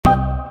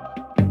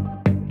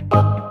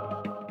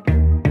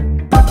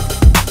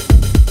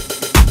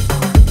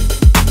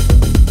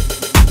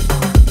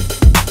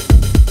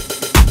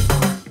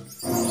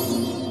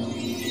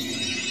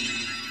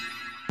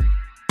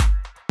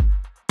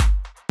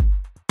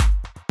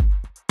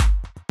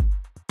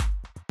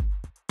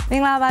မ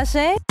င်္ဂလာပါရှ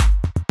င်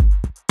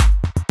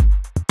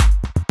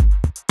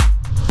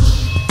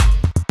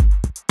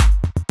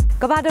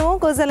ကမ္ဘာတဝန်း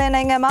ကိုယ်စားလှယ်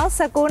နိုင်ငံပေါင်း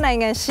19နို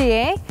င်ငံရှိရ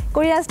င်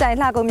ကိုရီးယားစတိုင်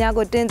လှကုန်များ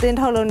ကိုတင်သွင်း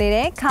ထုတ်လုပ်နေ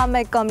တဲ့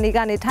Karmart Company က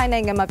နေထိုင်း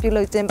နိုင်ငံမှာပြု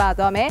လုပ်ကျင်းပ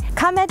သွားမယ်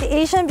Karmart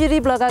Asian Beauty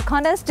Blogger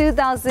Contest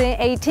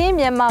 2018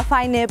 Myanmar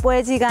Final ပွဲ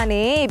ကြီးက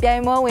နေပြို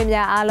င်ပွဲဝင်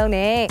များအားလုံး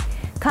နဲ့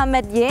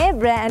Karmart ရဲ့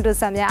brand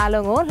ambassador များအား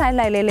လုံးကိုလှိုက်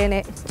လှိုက်လဲလဲ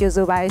နဲ့ကြို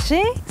ဆိုပါရှ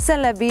င်ဆ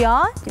က်လက်ပြီး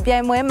တော့ဒီပြို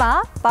င်ပွဲမှာ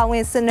ပါဝ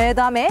င်ဆင်နွှဲ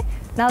သွားမယ်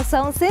နောက်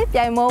ဆုံးအဆင့်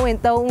ပြိုင်ပွဲဝင်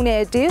3ဦး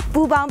နဲ့အတူ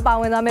ပူးပေါင်းပါ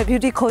ဝင်သွားမယ့်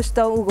beauty coach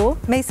 3ဦးကို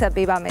မိတ်ဆက်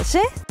ပေးပါမယ်ရှ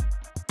င်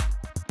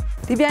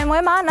ဒီပြိုင်ပွဲ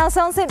မှာနောက်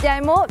ဆုံးအဆင့်ပြို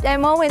င်ပွဲ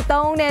ဝင်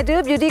3ဦးနဲ့အတူ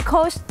beauty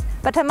coach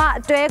ပထမ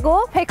အတွဲကို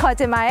ဖိတ်ခေါ်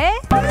ချင်ပါတယ်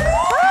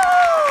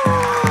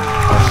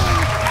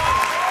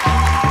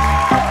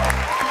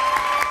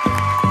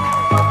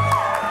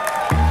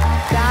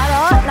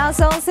နောက်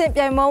ဆုံးအဆင့်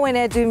ပြိုင်ပွဲဝင်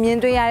တဲ့အတူမြင်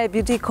တွေ့ရတဲ့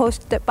beauty coach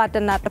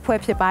partner တစ်ဖွဲ့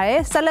ဖြစ်ပါတယ်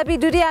ဆက်လက်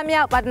ပြီးဒုတိယ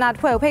မြောက် partner တ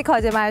စ်ဖွဲ့ကိုဖိတ်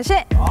ခေါ်ချင်ပါတယ်ရှ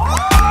င်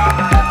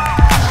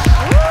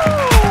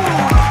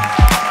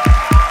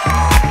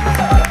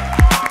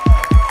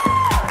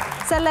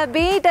ဆက်လက်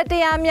ပြီးတတိ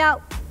ယမြောက်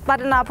ပါ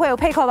တနာဖွဲ့ကို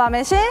ဖိတ်ခေါ်ပါမ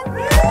ယ်ရှင်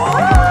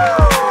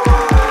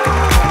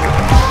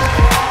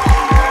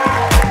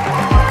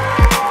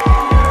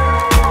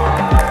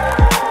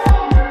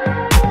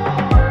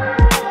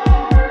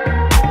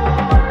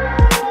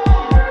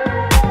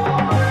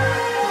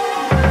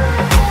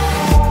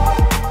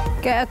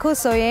ကဲအခု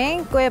ဆိုရင်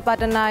ကိုယ့်ရဲ့ပါ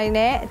တနာရင်း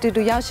နဲ့အတူ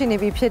တူရောက်ရှိနေ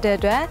ပြီဖြစ်တဲ့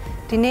အတွက်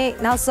ဒီနေ့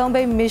နောက်ဆုံး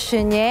ပိတ်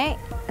mission ရဲ့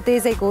အ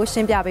သေးစိတ်ကိုရှ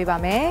င်းပြပေးပါ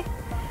မယ်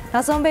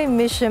နောက်ဆုံးပိတ်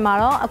mission မှာ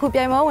တော့အခု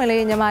ပြိုင်ပွဲဝင်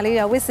လေးညီမလေး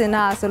တွေဝစ်စင်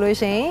တာဆိုလို့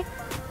ရှိရင်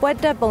ပွဲ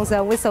တက်ပုံစံ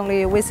ဝစ်စုံ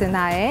လေးဝစ်စင်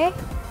တာရယ်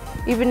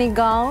evening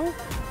gown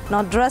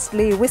not dress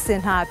လေးဝစ်စ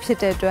င်တာဖြစ်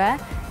တဲ့အတွက်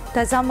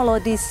ဒါကြောင့်မ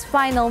လို့ဒီ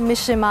final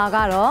mission မှာက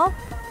တော့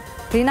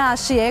ဒီနာ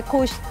ရှိရဲ့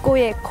coach ကို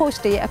ယ့်ရဲ့ coach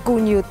တွေရဲ့အကူ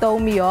အညီကို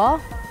သုံးပြီးတော့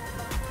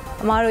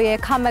အမတို့ရဲ့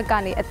Karmart က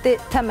နေအသစ်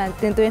ထပ်မံ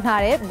တင်သွင်း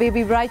ထားတဲ့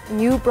Baby Bright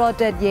New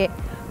Product ရဲ့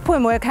ဖွ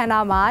င့်ပွဲခန်း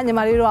သားမှာညီမ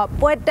လေးတို့က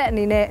ပွဲတက်အ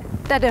နေနဲ့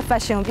တက်တဲ့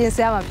fashion ကိုပြင်ဆ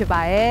င်ရမှာဖြစ်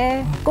ပါတယ်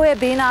။ကိုယ့်ရဲ့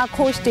ဘေးနာ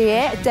coach တွေ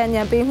ရဲ့အကြံ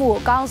ဉာဏ်ပေးမှုကို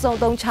အကောင်းဆုံး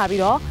သုံးချ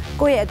ပြီးတော့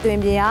ကိုယ့်ရဲ့အသွင်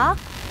ပြင်ဟာ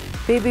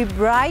Baby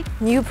Bright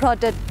New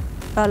Product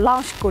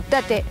launch ကိုတ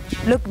က်တဲ့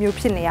look မျိုး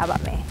ဖြစ်နေရပါ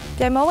မယ်။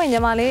ပြိုင်ပွဲဝင်ညီ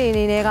မလေးအ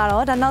နေနဲ့က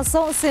တော့ဒါနောက်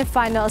ဆုံးအဆင့်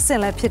final အဆ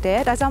င့်လည်းဖြစ်တယ်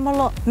။ဒါကြောင့်မ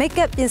လို့ make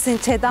up ပြင်ဆင်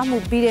ချေသားမှု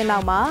ပြီးတဲ့နော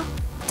က်မှာ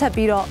ထပ်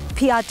ပြီးတော့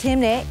PR team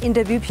နဲ့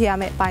interview ဖြေရ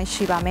မယ့်အပိုင်း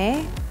ရှိပါမယ်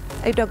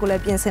။အဲ့အတွက်ကိုလ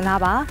ည်းပြင်ဆင်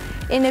ထားပါ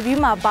။ interview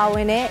မှာပါဝ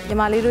င်တဲ့ညီ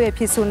မလေးတို့ရဲ့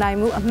ဖြေဆိုနိုင်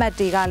မှုအမှတ်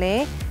တွေကလ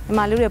ည်းညီမ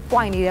လေးတို့ရဲ့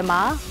point တွေထဲ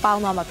မှာပေါ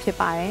င်းသွားမှာဖြစ်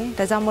ပါတယ်။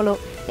ဒါကြောင့်မလို့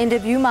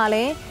interview မှာလ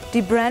ည်းဒီ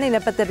brand တွေ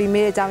နဲ့ပတ်သက်ပြီး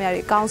မေးတဲ့အကြောင်းအရာ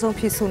တွေအကောင်းဆုံး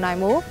ဖြေဆိုနိုင်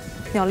မှု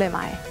ညွှန်လင့်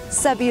ပါတယ်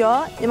။ဆက်ပြီး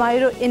တော့ညီမ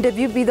လေးတို့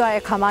interview ပြီးသွား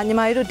တဲ့အခါမှာညီ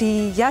မလေးတို့ဒီ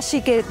ရရှိ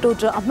ခဲ့တဲ့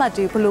total အမှတ်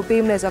တွေဘယ်လို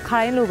ပေးမလဲဆိုတော့ခါ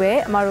တိုင်းလိုပဲ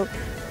အမတို့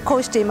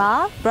coach တွေမှာ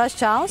brush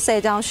ချောင်း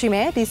10ချောင်းရှိမ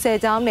ယ်ဒီ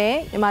10ချောင်းနဲ့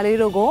ညီမလေး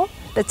တို့ကို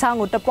တစ်ချောင်း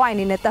ကိုတစ် point အ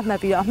နေနဲ့သတ်မှတ်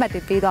ပြီးတော့အမှတ်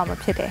တွေပေးသွားမှာ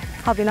ဖြစ်တယ်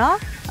။ဟုတ်ပြီနော်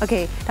။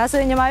 Okay ဒါဆို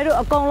ရင်ညီမတို့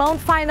အကုန်လုံး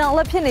final လ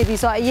က်ဖြစ်နေပြီ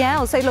ဆိုတော့အရန်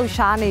ကိုစိတ်လှုပ်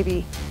ရှားနေပြီ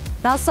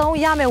။နောက်ဆုံး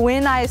ရမယ့်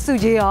winner ရဲ့စု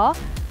ကြီးရော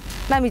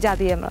မှတ်မိကြ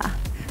သေးရဲ့မလား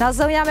။နောက်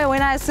ဆုံးရမယ့်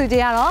winner ရဲ့စု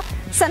ကြီးကတော့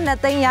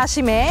12သိန်းရ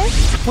ရှိမယ်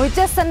။ငွေကျ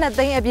ပ်12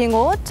သိန်းအပြင်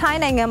ကိုထို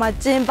င်းနိုင်ငံမှာ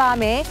ကျင်းပ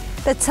မယ်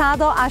။တခြား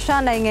သောအာရှ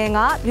နိုင်ငံက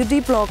beauty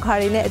blogger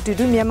တွေနဲ့အတူ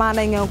တူမြန်မာ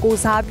နိုင်ငံကို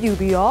စားပြု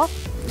ပြီးတော့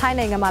ထိုင်း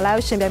နိုင်ငံမှာလာ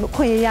ရောက်ရှင်ပြိုင်မှု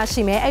ခွင့်ရ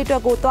ရှိမယ်။အဲ့အတွ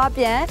က်ကိုသွား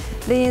ပြန်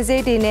လေရင်စိ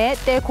တ်တွေနဲ့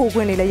တဲခိုခွ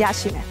င့်တွေလည်းရ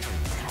ရှိမယ်။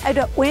အဲ့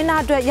တော့ winner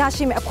အတွက်ရ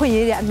ရှိမယ့်အခွင့်အ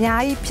ရေးတွေအ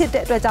များကြီးဖြစ်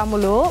တဲ့အတွက်ကြောင့်မ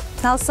လို့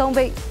နောက်ဆုံး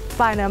ပိတ်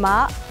final မှာ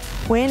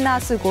winner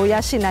ဆုကိုရ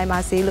ရှိနိုင်ပါ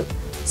စေလို့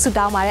ဆု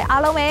တောင်းပါတယ်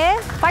အားလုံးပဲ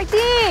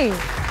fighting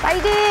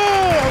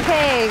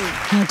okay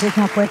ဒီက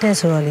ပွဲတက်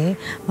ဆိုတော့လေ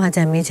မ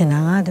ကြံမေးချင်တာ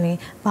ကသူ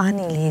ပါ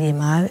နီလေးတွေ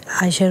မှာ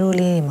eyeshadow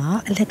လေးတွေမှာ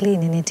အလက်ကလေး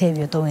နည်းနည်းထည့်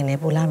ပြီးသုံးရင်လ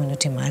ည်းပိုလာမယ်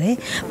လို့ထင်ပါတယ်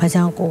။ဘာ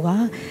ကြောင့်ကိုက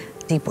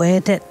ဒီပွဲ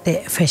တက်တဲ့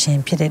fashion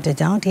ဖြစ်တဲ့အတွက်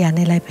ကြောင့်တရား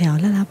နဲ့လိုက်ဖက်အော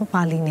င်လှလှပပ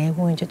လေးနဲ့ဝ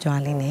င်ကြွကြွ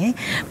လေးနဲ့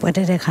ပွဲတ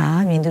က်တဲ့ခါ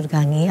မြင်သူတက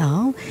ငေးအော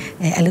င်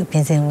အဲ့လိုပြ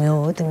င်ဆင်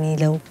မျိုးကိုသမီး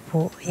လုံး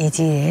ဖို့အရေး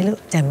ကြီးတယ်လို့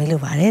ကြံမေး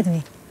လို့ပါတယ်သ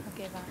မီးဟုတ်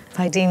ကဲ့ပါ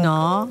fighting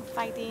နော်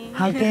fighting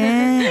ဟုတ်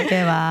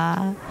ကဲ့ပါ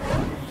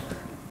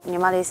ညီ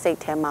မလေးစိတ်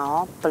ထဲမှာ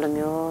ရောဘယ်လို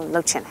မျိုး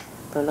လုပ်ချင်လဲ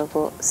ဘယ်လိုလုပ်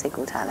ဖို့စိတ်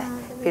ကူးထားလဲ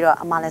ပြီးတော့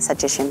အမလည်း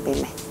suggestion ပေး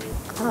မယ်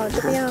ဟုတ်တ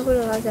မီးအခု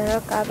လောကျ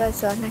တော့ကာဘတ်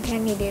ဆိုနှက်ခ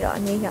မ်းနေလေးတော့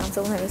အငြိမ်းအောင်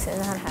ဆုံးမယ်လို့စဉ်း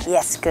စားထားတယ်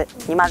Yes good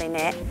ညီမလေး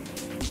နဲ့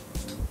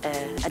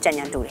အကြံ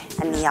ဉာဏ်တူတယ်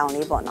အနီအောင်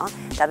လေးပေါ့နော်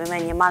ဒါပေ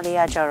မဲ့ညီမလေး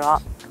ကကျတော့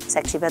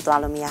sexy ပဲသွား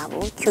လို့မရ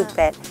ဘူး cute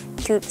ပဲ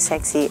cute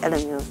sexy အဲ့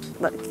လိုမျိုး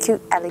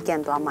cute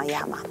elegant သွားမှရ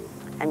မှာ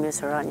အမျိုး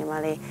ဆိုတော့ညီမ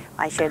လေး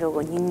eyeshadow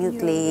ကိုညှညွတ်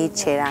လေး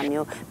ခြေတာ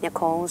မျိုးမျက်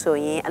ခုံးဆို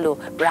ရင်အဲ့လို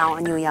brown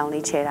အညူရောင်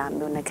လေးခြေတာ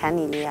မျိုးနှာခမ်း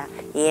နီလေးက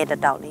ရဲရဲ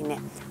တောက်လေးနဲ့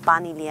ပါ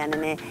နီလေးကန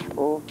ည်းနည်း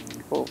ဟို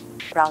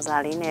browser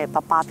လေးနဲ့ပ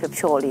ပ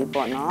ဖြော်လေး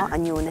ပေါ့နော်အ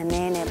ညူနည်းန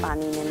ည်းနဲ့ပါ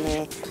နီနည်းန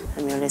ည်း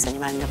အမျိုးလေးဆိုညီ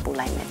မလေးနဲ့ပို့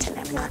လိုက်မယ်ထင်တ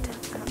ယ်မှာ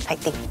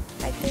fighting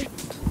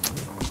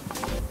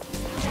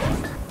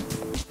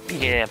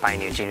ပြီးခဲ့တဲ့ပိုင်း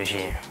တွေကိုကြည့်လို့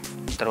ရှိရင်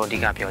တို့အဓိ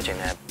ကပြောချင်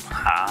တဲ့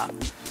ဟာ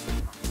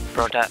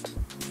product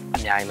အ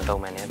များကြီးမ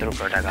သုံးမယ်နဲ့တို့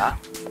product က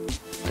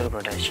တို့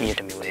product ရှိ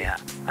တဲ့မျိုးတွေက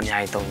အများ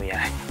ကြီးသုံးလို့ရ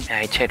တယ်အများ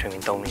ကြီးချဲ့ထွင်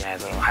ပြီးသုံးလို့ရတယ်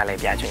ဆိုတော့ highlight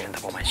ပြချင်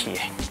တဲ့ပုံမှန်ရှိတ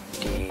ယ်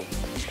ဒီ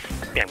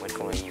ပြိုင်ပွဲ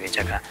ကုမ္ပဏီရဲ့ချ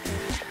က်က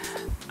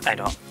အဲ့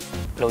တော့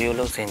လိုရိုး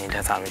လုံးစင်နေ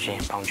တဲ့စားလို့ရှိရ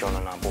င်ပေါင်ကျော်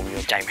လုံးတော့ပို့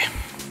ပြီးကြိုက်မယ်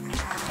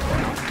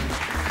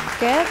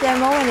ကဲပြန်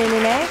မောဝင်နေနေ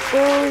နဲ့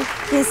ကို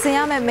ပြင်ဆင်ရ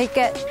မယ့် make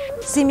up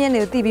စီးမြင့်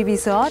တွေကိုတည်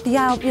ပြီးဆိုတော့ဒီ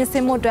ဟာကိုပြင်ဆ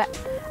င်မှုအတွက်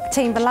အ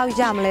ချိန်ဘယ်လောက်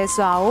ရမလဲ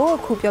ဆိုတာကို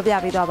အခုပြောပြ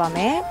ပေးသွားပါမ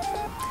ယ်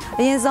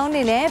အရင်ဆုံးအ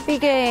နေနဲ့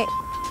ပြီးခဲ့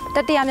တ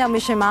တိယမြောက်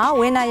mission မှာ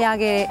ဝင်းနာရ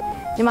ခဲ့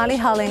ညီမလေး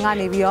Helen က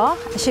နေပြီးတော့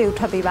အရှိကို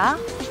ထွက်ပေးပါ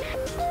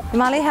ညီ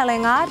မလေး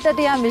Helen ကတ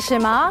တိယ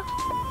mission မှာ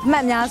အမှ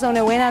တ်အများဆုံး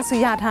နဲ့ဝင်းနာစု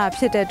ရထားတာ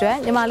ဖြစ်တဲ့အတွက်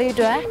ညီမလေးအ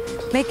တွက်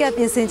make up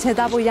ပြင်ဆင်ချေ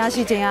သားဖို့ရ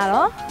ရှိခြင်းက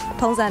တော့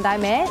ထုံးစံတို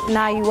င်းပဲ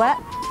နိုင်ဝက်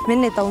မိ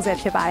နစ်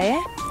30ဖြစ်ပါတယ်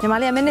ညီမ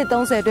လေးကမိနစ်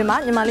30အတွင်းမှာ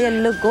ညီမလေးရဲ့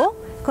look ကို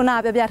ခုနက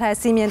ပြောပြထားတဲ့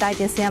စီမင်းတိုင်း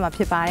ပြင်ဆင်ရမှာ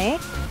ဖြစ်ပါတယ်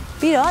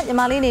ပြီးတော့ညီ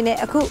မလေးအနေနဲ့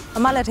အခု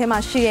အမလက်ထဲမှာ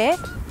ရှိရဲ့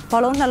ဘော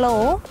လုံးနှလုံး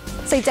ကို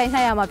စိတ်ကြိုက်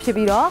နှိုက်ရမှာဖြစ်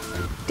ပြီးတော့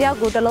တယောက်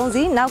ကိုတစ်လုံး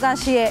စီနောက်က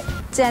ရှိရဲ့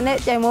ကြံတဲ့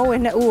ကြိုင်မိုးဝ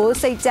င်နှစ်ဦးကို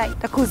စိတ်ကြိုက်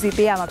တစ်ခုစီ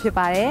ပေးရမှာဖြစ်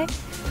ပါတယ်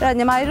အဲ့တော့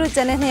ညီမလေးတို့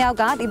ကြံတဲ့နှစ်ယောက်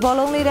ကဒီဘော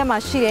လုံးလေးထဲမှာ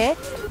ရှိရဲ့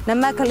နံ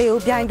ပါတ်ကလေး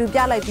ကိုပြိုင်တူပြ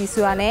လိုက်ပြီး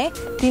ဆိုတာနဲ့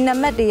ဒီနံ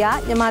ပါတ်တွေက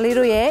ညီမလေး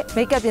တို့ရဲ့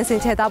make up ပြင်ဆ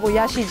င်ချဲသားဖို့ရ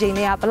ရှိခြင်း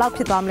တွေကဘယ်လောက်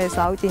ဖြစ်သွားမလဲဆို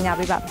တာကိုကြီးညာ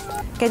ပေးပါ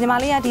ကဲညီမ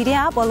လေးကဒီထဲ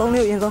ကဘောလုံး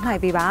လေးကိုအရင်ဆုံးနှို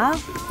က်ပေးပါ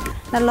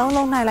နှလုံး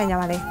လုံးနှိုက်လိုက်ညီ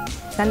မလေး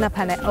လက်နှစ်ဖ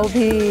က်နဲ့အုပ်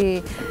ပြီး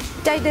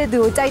ကြိုက်တဲ့သူ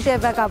ကိုကြိုက်တဲ့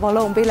ဘက်ကဘော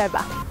လုံးပေးလိုက်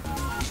ပါ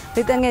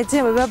ဒီတငယ်ချ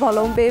င်းဘယ်ဘော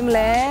လုံးပေးမ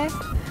လဲ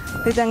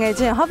ဒီတငယ်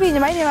ချင်းဟုတ်ပြီညီ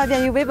မလေးတွေမှာပြ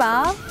န်ယူပေးပါ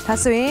ဒါ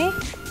ဆိုရင်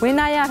ဝင်း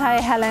နာရထား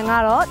တဲ့ Helen က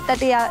တော့တ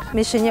တိယ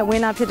mission ရဲ့ဝ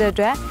င်းနာဖြစ်တဲ့အ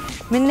တွက်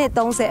မိနစ်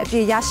30အပြ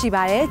ည့်ရရှိ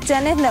ပါတယ်ကျ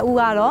န်တဲ့နှစ်ဦး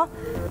ကတော့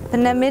ဘ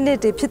ယ်နှမိနစ်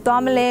တွေဖြစ်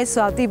သွားမလဲ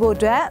ဆိုတာသိဖို့အ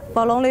တွက်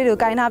ဘောလုံးလေးတွေ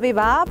ကိုကင်ထားပေး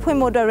ပါဖွင့်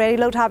ဖို့အတွက် ready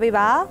လုပ်ထားပေး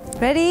ပါ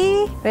ready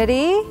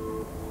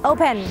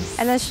open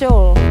and then show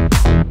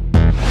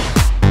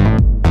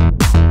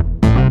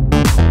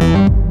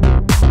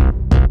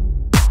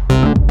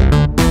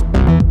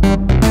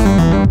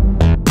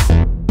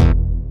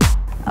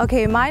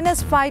Okay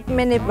 -5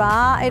 minute ပါ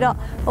အဲ့တော့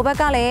ဟိုဘက်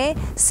ကလည်း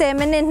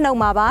10 minute နှုတ်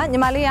မှာပါညီ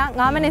မလေးက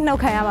9 minute နှု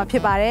တ်ခံရမှာဖြ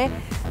စ်ပါတယ်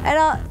အဲ့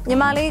တော့ညီ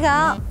မလေးက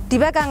ဒီ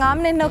ဘက်က9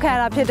 minute နှုတ်ခံရ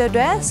တာဖြစ်တဲ့အ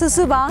တွက်စု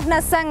စုပေါင်း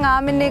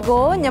25 minute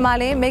ကိုညီမ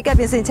လေး make up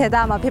ပြင်ဆင်ချဲ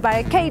သားမှာဖြစ်ပါတ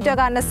ယ်ခိတ်အတွက်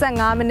က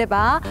25 minute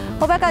ပါ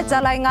ဟိုဘက်ကဂျ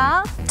က်လိုင်းက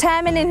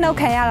10 minute နှုတ်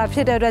ခံရတာဖြ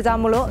စ်တဲ့အတွက်ကြော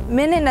င့်မလို့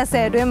မိနစ်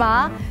20အတွင်းမှာ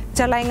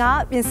ဂျက်လိုင်းက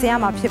ပြင်ဆင်ရ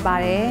မှာဖြစ်ပါ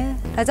တယ်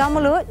ဒါကြောင့်မ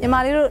လို့ညီမ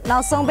လေးတို့နော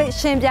က်ဆုံးပိတ်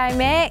ရှင်ပြိုင်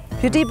မဲ့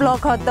beauty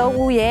blogger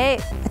 3ဦးရဲ့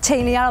အချိ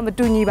န်တွေကတော့မ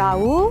တူညီပါ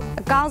ဘူး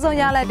အကောင်းဆုံး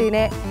ရလဒ်တွေ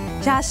နဲ့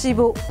ရရှိ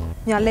ဖို့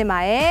မျှော်လင့်ပါ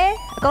တယ်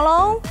အကုန်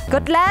လုံး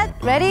good luck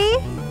ready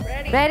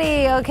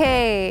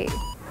okay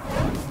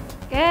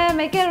ကဲ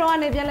make it raw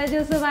နဲ့ပြန်လဲကျူ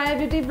စပါရဲ့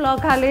beauty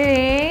blogger လေး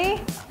တွေ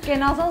ကဲ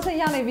နောက်ဆုံးစိတ်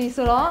ရောက်နေပြီ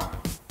ဆိုတော့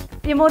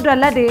ပြင်ဖို့အတွက်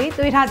လက်တွေ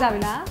တွေးထားကြပြီ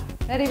လား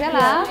ready ပဲ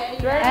လား ဟု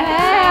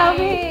တ်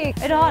ပြီ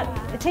အဲ့တော့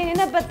အချိန်လေး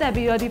နဲ့ပတ်သက်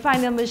ပြီးတော့ဒီ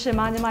final mission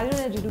မှာညီမလေးတို့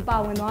နဲ့အတူတူပါ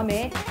ဝင်သွားမ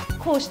ယ်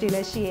coach တွေလ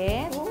ည်းရှိရ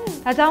ယ်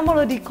ဒါကြောင့်မို့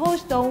လို့ဒီ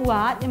coach 3ဦးက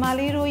ညီမ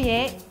လေးတို့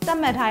ရဲ့သတ်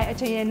မှတ်ထားတဲ့အ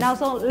ချိန်ရဲ့နောက်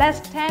ဆုံး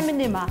last 10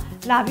 minute မှာ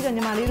လာပြီးတော့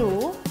ညီမလေး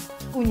တို့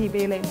ကူညီ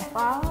ပေးလိမ့်မယ်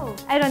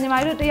အဲ့တော့ညီမ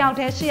လေးတို့တယောက်တ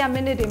ည်း8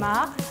 minute တွေမှာ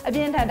အပြ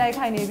င်းထန်တိုက်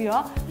ခိုက်နေပြီး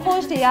တော့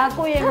coach တွေက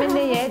ကိုယ့်ရဲ့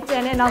minute ရဲ့ကျ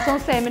န်တဲ့နောက်ဆုံး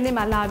10 minute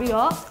မှာလာပြီး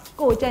တော့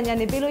ကိုကြံကြံ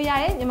နေပေးလို့ရ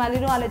ရဲ့ညီမ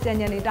လေးတို့ကလည်းကြံ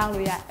ကြံနေတောင်း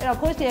လို့ရအဲ့တော့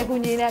coach တွေကူ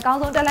ညီနေအကောင်း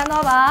ဆုံးတက်လန်း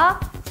တော့ပါ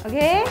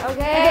Okay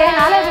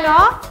နားလည်ပြီ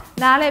နော်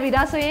နားလည်ပြီ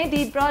ဒါဆိုရင်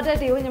ဒီ product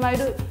တွေကိုညီမ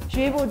တို့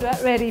ရွေးဖို့အတွက်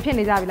ready ဖြစ်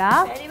နေကြပြီလား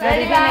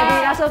ready ဖြစ်နေပြီ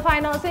ဒါဆို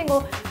final အဆင့်ကို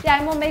ပြို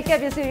င်ဖို့ make up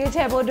ပစ္စည်းတွေထ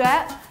ည့်ဖို့အတွက်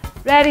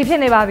ready ဖြ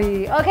စ်နေပါပြီ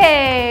Okay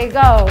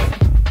go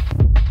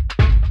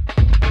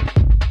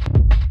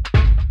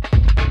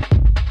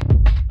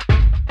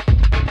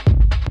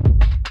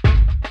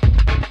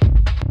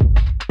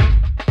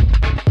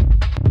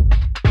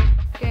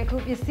Okay ခု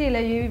ပစ္စည်းလ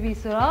ည်းရွေးပြီ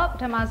ဆိုတော့ပ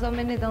ထမဆုံး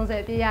မိနစ်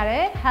30ပြည့်ရတ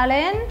ယ်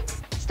Helen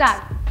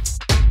start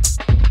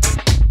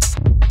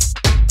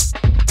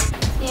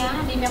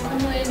ဒီမြောက်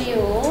ခုံးမွေးလေး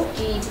ကို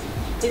ဒီ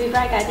baby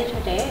bright ကတစ်ထွ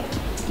က်တဲ့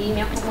ဒီ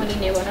မြောက်ခုံးမွေး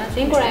လေးနေပေါ့နော်ဇ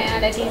င်းကိုယ်တိုင်က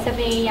လည်းဒီစပ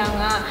င်းရောင်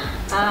က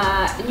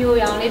အညို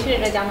ရောင်လေးဖြစ်တဲ့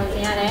အတွက်ကြောင့်မို့ဇ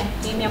င်းကလည်း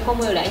ဒီမြောက်ခုံး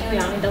မွေးကိုလည်းအညို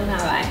ရောင်လေးသုံး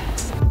ထားပါတယ်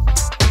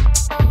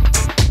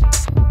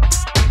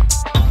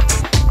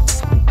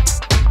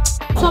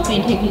soft ပ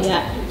င်ထိပ်ကြီးက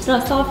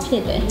တော့ soft ဖြ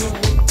စ်တယ်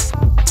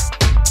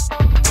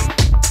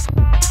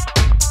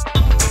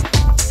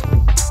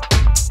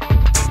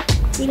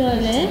ပြီးတော့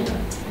လည်း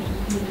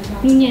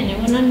နူးညံ့တယ်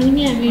ပေါ့နော်နူး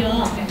ညံ့ပြီး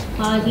တော့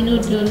ဒီလို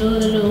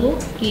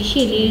ဒီ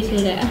ရှေ့လေး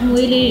ဆိုတဲ့အ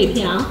မွှေးလေးတွေဖြ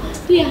စ်အောင်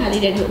သူ့ရဲ့ဟာ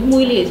လေးတဲ့အ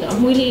မွှေးလေးဆိုတော့အ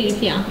မွှေးလေးတွေ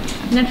ဖြစ်အောင်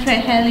natural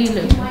hair လေး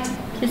လို့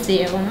ဖြစ်စေ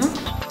ရပါတော့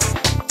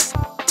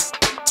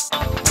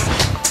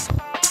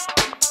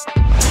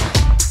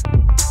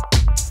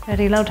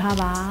ready လောက်ထား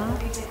ပါ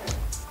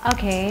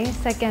Okay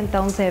second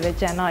 30ပဲ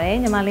ကျန်တော့တယ်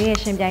ညီမလေးရဲ့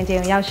ရှင်ပြိုင်ချိ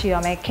န်ကိုရောက်ရှိရ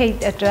မယ် Kate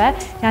အတွက်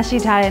ရရှိ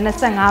ထားတဲ့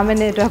25မိ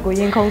နစ်အတွက်ကို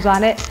ရင်ခုန်စွာ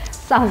နဲ့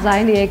စောင့်ဆို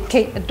င်နေတဲ့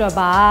Kate အတွက်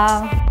ပါ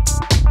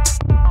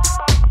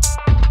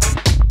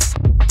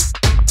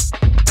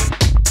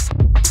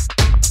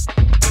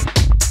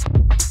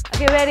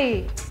Ready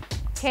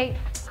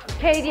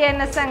Kate ရဲ့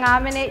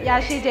25မိနစ်ရ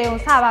ရှိချိန်ကို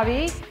စပါပြီ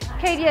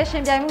Kate ရဲ့ရှ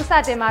င်ပြိုင်မှုစ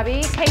တင်ပါပြီ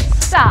Kate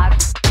start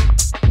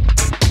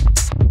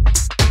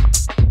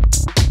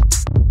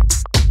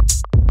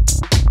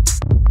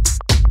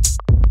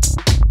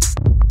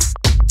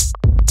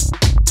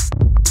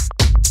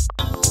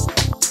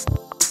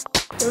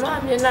ဒီမှာ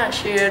မျက် နာ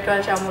ရှိရတဲ့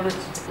ကြောင့်မလို့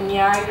အ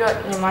များကြီးတော့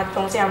ညီမ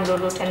သုံးစရာမလို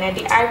လို့ထင်တယ်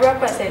ဒီ eyebrow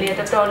pencil လေး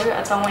တော်တော်လေး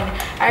အသုံးဝင်တယ်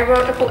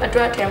eyebrow တစ်ခုအ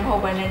တွက်တည်းမဟု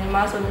တ်ဘဲနဲ့ညီမ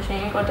ဆိုလို့ရှိ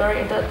ရင် contour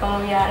အတွက်သုံး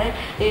လို့ရတယ်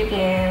ဒီပြ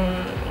င်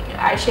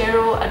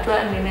eyeshadow အတွက်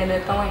အနေနဲ့လ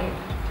ည်းသုံး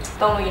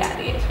လို့ရ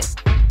တယ်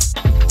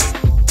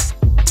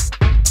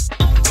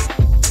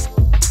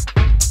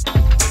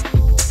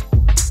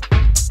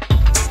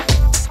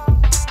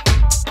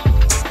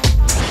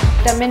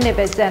10 မိနစ်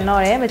ပဲကျန်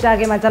တော့တယ်မကြ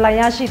ခင်မှာဂျလိုက်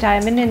ရရှိထား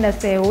တဲ့မိနစ်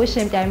20ကိုရှ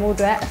င်ပြိုင်မှုအ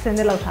တွက်အစင်းသ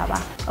စ်လုပ်ထားပါ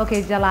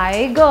Okay ဂျလို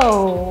က် go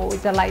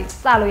ဂျလိုက်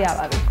စလို့ရ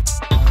ပါပြီ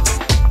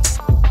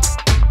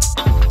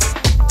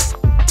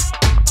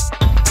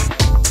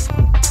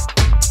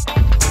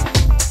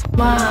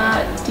မာ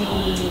ဒီ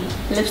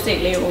lipstick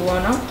လေးကို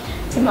ပေါ့နော်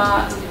ဒီမှာ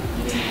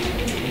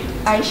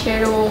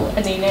eyeshadow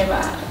အနေနဲ့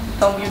ပါ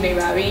သုံးပြနေ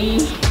ပါပြီ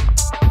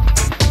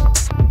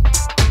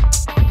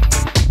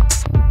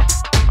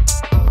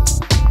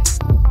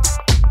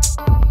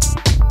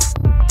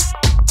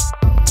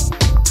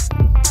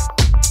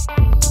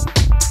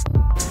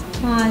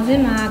ဒီ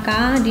မှာက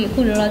ဒီအ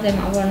ခုလောလောဆယ်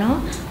မှာပေါ့နော်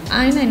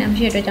eyeliner မ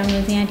ရှိတဲ့အတွက်ကြောင့်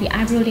မျိုးစင်းကဒီ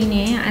eyebrow လေး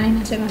နဲ့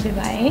eyeliner ဆွဲမှာဖြစ်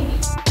ပါတယ်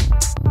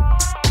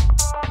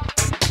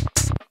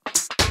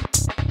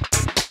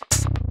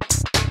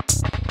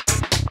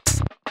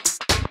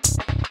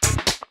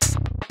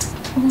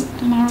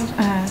ကျ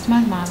မ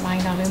မှာ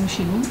liner လည်းမ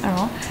ရှိဘူးအဲ့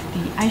တော့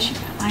ဒီ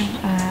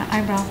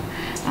eyebrow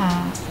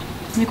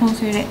မြေခုံး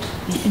ဆွဲတဲ့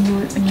ဒီအ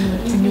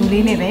ညို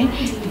လေးနဲ့ပဲ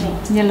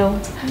ဒီမျက်လုံး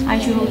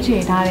eyeshadow ခြေ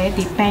ထားတဲ့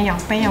ဒီပန်းရော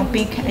င်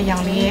pink အရော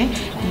င်လေးရဲ့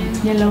ဒီ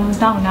မျက်လုံး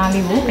တောင်းနား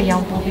လေးကိုအရော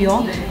င်ပို့ပြီး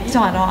တော့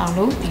ကြွတော့အောင်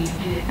လို့ဒီ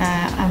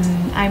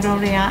eyebrow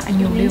တွေကအ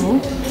ညိုလေးကို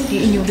ဒီ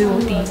အညိုလေးကို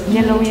ဒီမျ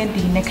က်လုံးရဲ့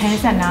ဒီနှာခမ်း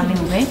ဆက်နားလေး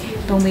ကိုပဲ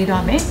သုံးပေး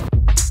သွားမယ်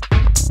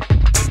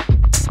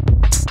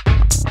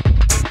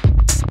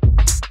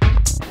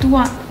သူက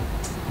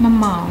မ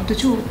မောင်တ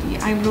ချို့ဒီ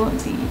eyebrow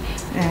ဒီ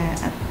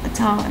အ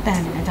ချောင်းအတန်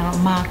နဲ့ကျ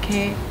တော့မာ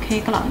ခဲ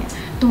ကလောက်နေ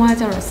သူက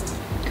ကျတော့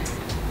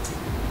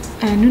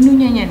နုနု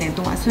ညံ့ညံ့နဲ့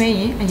သူကဆွဲရ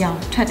င်အယောင်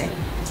ထွက်တယ်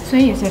ဆွဲ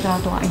ရင်ဆွဲတော့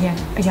သူက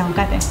အယောင်က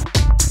တ်တယ်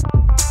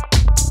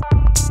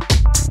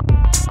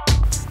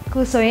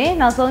ခုဆိုရင်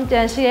နောက်ဆုံး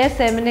ကြံရှိရဲ့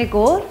10မိနစ်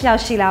ကိုရော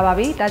က်ရှိလာပါ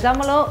ပြီဒါကြောင့်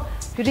မလို့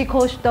beauty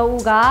coach တို့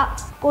ဦးက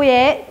ကိုယ့်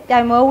ရဲ့ပြို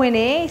င်ပွဲဝင်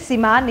နေစီ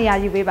မနေရာ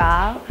ယူပေးပါ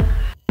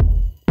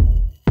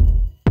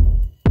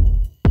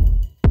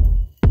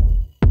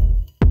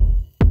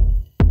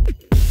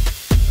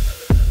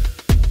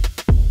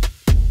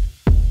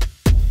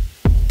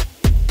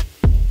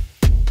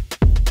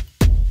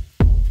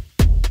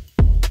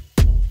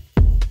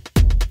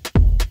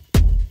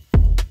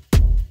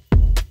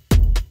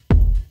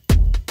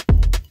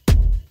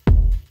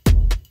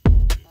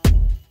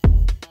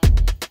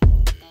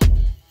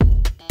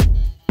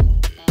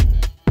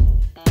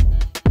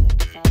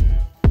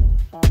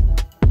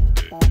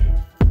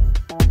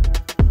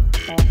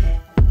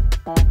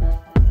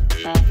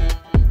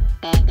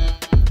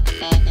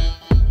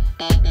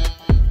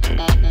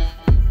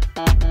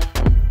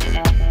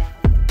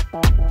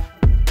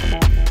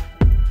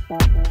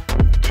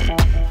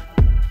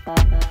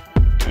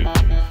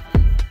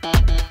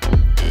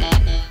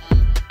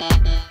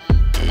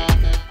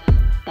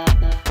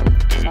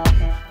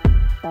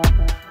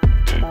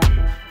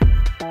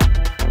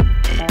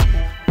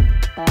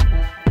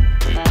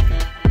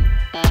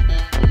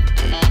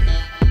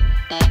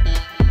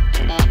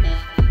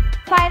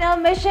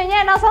mission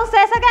ရဲ့နောက်ဆုံး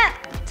10 second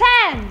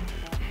 10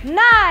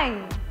 9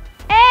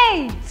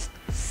 8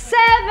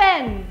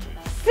 7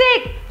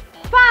 6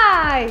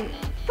 5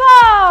 4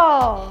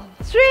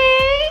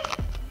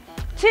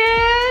 3 2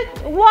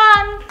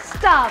 1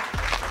 stop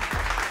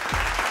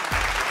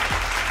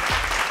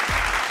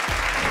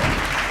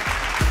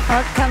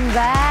Welcome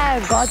back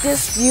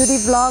gorgeous beauty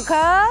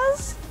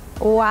vloggers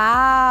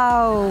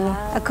Wow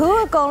အခု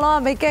အကုန်လုံး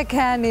makeup ခ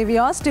န်းနေပြီး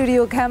တော့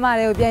studio ခန်းမှာ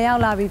တွေကိုပြန်ရော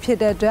က်လာပြီဖြစ်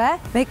တဲ့အတွက်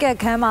makeup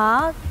ခန်းမှာ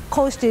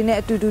coach တွေနဲ့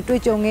အတူတူ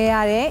တွေ့ကြုံခဲ့ရ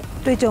တဲ့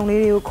တွေ့ကြုံလေး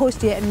တွေကို coach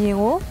ရဲ့အမြင်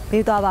ကို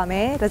ပေးသွားပါမ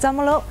ယ်ဒါကြောင့်မ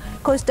လို့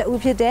coach တူ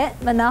ဖြစ်တဲ့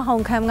မနာဟုံ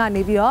ခန်းက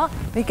နေပြီးတော့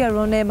makeup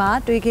room ထဲမှာ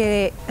တွေ့ခဲ့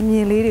တဲ့အမြ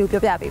င်လေးတွေကို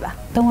ပြောပြပေးပါ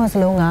သုံးခါစ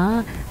လုံးက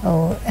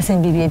အဆင်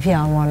ပြေဖြစ်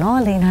အောင်ပေါ့နော်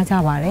လိန်ထားကြ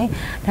ပါတယ်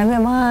ဒါပေ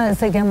မဲ့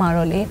စိတ်ထဲမှာ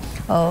တော့လေ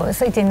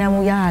စိတ်ကျဉ်တတ်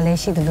မှုရတာလည်း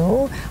ရှိသလို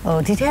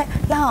ဒီထက်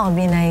လောက်အောင်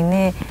ပြင်နိုင်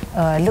တဲ့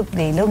look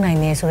တွေလုပ်နိုင်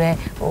နေဆိုတော့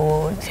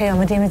ဆရာ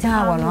မတင်မကြ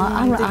ပါပေါ့နော်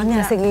အားမြ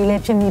စိတ်လေးလ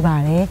ည်းဖြစ်မိပါ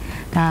တယ်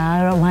ဒါ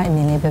ကတော့မအမြ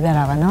င်လေးပြောပြ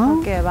တာပါနော်ဟု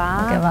တ်ကဲ့ပါ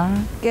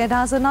ကဲဒါ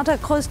ဆိုနောက်ထပ်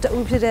coach တူ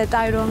ဖြစ်တဲ့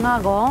တိုင်ရွန်က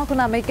တော့ခု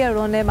န makeup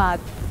room ထဲမှာ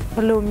ဘ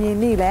ယ်လိုမြင်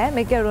နေလဲ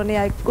makeup room เนี่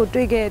ยကို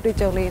တွေ့ခဲ့တွေ့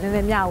ကြုံလေးနည်းန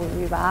ည်းမျှဝေ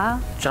ပေးပါ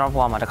ကျွန်တော်ဘ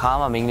ဝမှာတခါ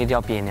မှ main လေးတယော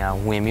က်ပြင်နေတာ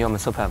ဝင်ပြီးတော့မ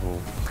စွတ်ဖက်ဘူး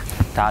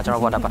ဒါကျွန်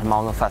တော်ဘဝပထမ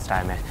ဆုံး first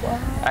time ပဲ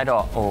အဲ့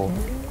တော့ဘ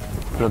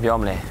ယ်လိုပြော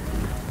မလဲ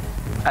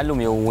အဲ့လို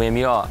မျိုးဝင်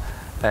ပြီးတော့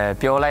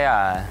ပြောလိုက်ရ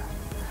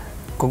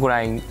ကိုကို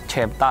တိုင်း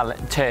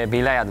ချဲ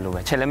ပေးလိုက်ရတယ်လို့ပဲ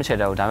ချဲလည်းမချဲ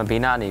တော့ဘူးဒါပေမဲ့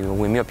ဘေးနားနေ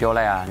ဝင်ပြီးတော့ပြော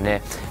လိုက်ရတဲ့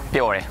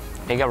ပျော်တယ်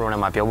makeup room ထဲ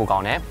မှာပြောဖို့ကော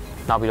င်းတယ်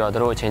နောက်ပြီးတော့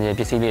တို့အချင်းချင်း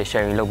ပစ္စည်းလေး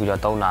sharing လုပ်ပြီး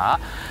တော့သုံးတာ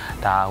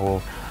ဒါ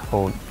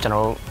ကျွန်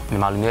တော်တို့မြ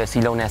န်မာလူမျိုးရဲ့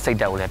စီးလုံးနဲ့စိတ်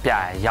ဓာတ်ကိုလည်းပြ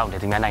ရောက်တ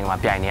ယ်ဒီများနိုင်ငံမှာ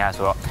ပြိုင်နေရ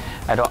ဆိုတော့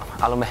အဲ့တော့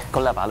အားလုံးပဲ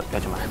collab ပါလို့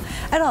ပြောချင်ပါတယ်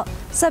အဲ့တော့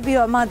ဆက်ပြီး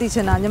တော့အမသိချ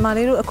င်တာညီမ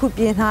လေးတို့အခု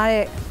ပြင်ထား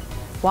တဲ့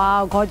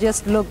wow gorgeous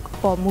look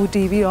ပေါ်မူတ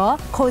ည်ပြီးတော့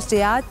coach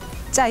တွေက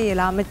ကြိုက်ရ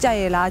လားမကြိုက်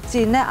ရလားကျ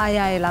င်နဲ့အားရ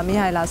ရလားမ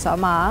ရရလားဆို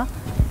တော့မှ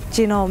ကျ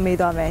င်တော့မေး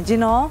သွားမယ်ကျ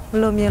င်တော့ဘ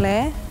ယ်လိုမြင်လဲ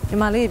ညီ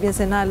မလေးပြင်ဆ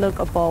င်တဲ့ look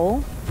အပေါ်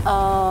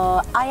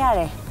အားရ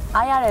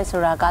တယ်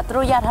ဆိုတာကသူ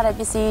တို့ရထားတဲ့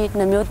ပစ္စည်း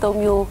2မျိုး3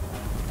မျိုး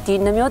ဒီ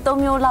2မျိုး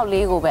3မျိုးလောက်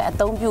လေးကိုပဲအ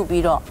သုံးပြု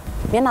ပြီးတော့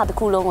မျက်နှာတစ်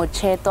ခုလုံးကို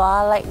ချဲ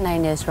သွားလိုက်နို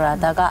င်တယ်ဆိုတာ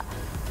ဒါက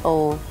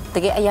တ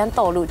ကယ်အရန်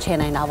တော်လို့ချဲ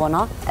နိုင်တာပေါ့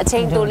နော်အချိ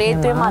န်တိုလေး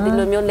တွင်းမှဒီ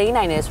လိုမျိုးလိမ့်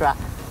နိုင်တယ်ဆိုတာ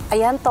အ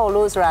ရန်တော်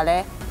လို့ဆိုတာလဲ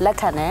လက်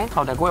ခံတယ်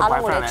ဟုတ်တယ်ကိုယ့်ရဲ့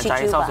boyfriend နဲ့အချို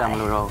င်းဆောက်ဆံမ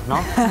လို့တော့เนา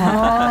ะ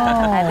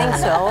I think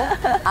so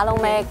အား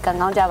လုံးပဲကံ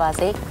ကောင်းကြပါ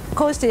စေ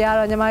coach တွေက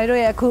တော့ညီမတို့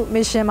ရဲ့အခု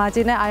mission မှာကျ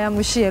င်းတဲ့အားရ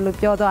မှုရှိရလို့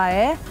ပြောသွားတ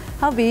ယ်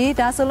ဟုတ်ပြီ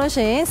ဒါဆိုလို့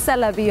ရှိရင်ဆက်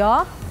လက်ပြီး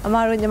တော့အမ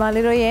တို့ညီမ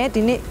လေးတို့ရဲ့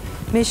ဒီနေ့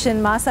mission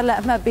မှာဆက်လက်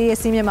အမှတ်ပေးရ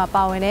စီးမြင့်မှာ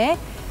ပါဝင်တယ်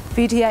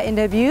VTR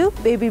interview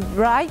baby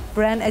bright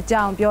brand အ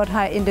ကြောင်းပြော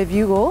ထားတဲ့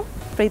interview ကို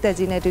ပရိသတ်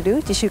ကြီးနဲ့အတူတူ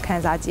ကြည့်ရှုခ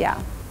န်းစားကြည့်အော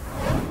င်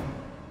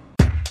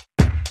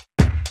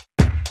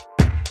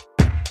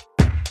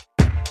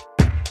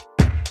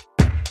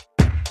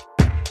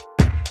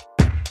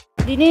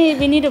ဒီနေ့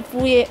Winnie the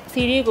Pooh ရဲ့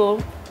series ကို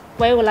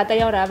ပွဲကိုလာတက်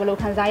ရောက်တာဘယ်လို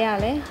ခံစားရ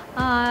လဲ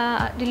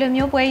ဒီလို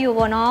မျိုးပွဲယူ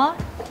ပေါ့နော်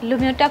လူ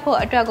မျိုးတက်ဖို့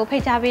အတွက်ကိုဖိ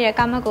တ်ကြားပေးတဲ့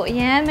ကာမတ်ကိုအ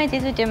ရန်ပဲ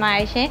ကျေးဇူးတင်ပါတ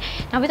ယ်ရှင်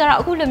နောက်ပြီးတော့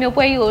အခုလူမျိုး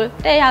ပွဲယူကို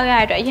တက်ရောက်ရ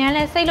တဲ့အတွက်အရန်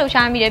လဲစိတ်လှုပ်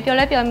ရှားမိတယ်ပျော်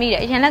လဲပျော်မိတ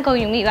ယ်အရန်လဲဂုဏ်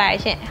ယူမိပါတ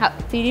ယ်ရှင်ဟုတ်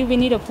series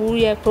Winnie the Pooh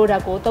ရဲ့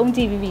product ကိုသုံးကြ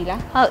ည့်ပြီးပြီ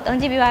လားဟုတ်သုံး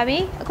ကြည့်ပြီးပါပြီ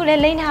အခုလဲ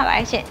လိမ့်ထားပါတ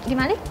ယ်ရှင်ဒီ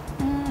မှာလေ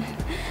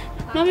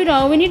နောက်ပြီး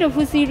တော့ Winnie the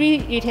Pooh series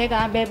တွေထဲက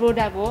ဘယ်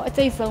product ကိုအ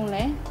ကျိတ်ဆုံး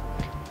လဲ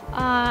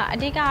အ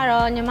ဓိက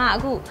တော့ညီမအ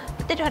ခု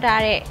တစ်ထွက်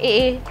ထားတဲ့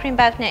AA cream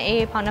puff နဲ့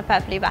AA powder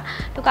puff လေးပါ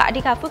သူကအဓိ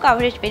က food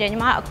coverage ပေးတယ်ညီ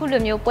မအခု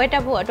လိုမျိုးပွဲတ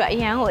က်ဖို့အတွက်အ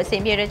ရန်ကိုအဆ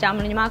င်ပြေတဲ့ကြောင့်မ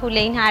လို့ညီမအခု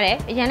လိမ့်ထားတယ်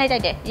အရန်လိုက်တို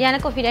က်တယ်အရန်လ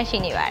ည်း confidence ရှိ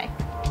နေပါတယ်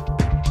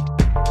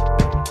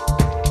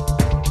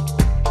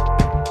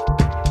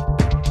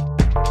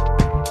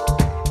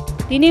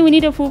ဒီနေ့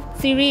Winnie the Pooh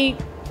series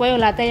ပွဲကို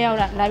လာတက်ရောက်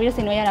လာပြီးဆ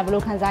င်နွှဲရတာဘယ်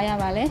လိုခံစားရ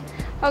ပါလဲ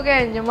ဟုတ်ကဲ့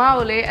ညီမ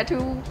ကိုလေအ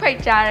ထူးဖိတ်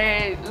ကြားတဲ့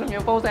လူ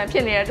မျိုးပုံစံဖြ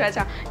စ်နေတဲ့အတွက်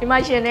ကြောင့်ညီမ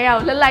ရှင်တွေက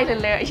လက်လိုက်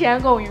လဲအရန်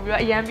ကုန်ယူပြီး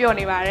တော့အရန်ပြော့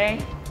နေပါတယ်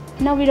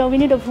နောက်ပြီးတော့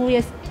Winnie the Pooh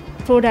ရဲ့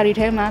product တွေ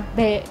ထဲမှာဘ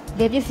ယ်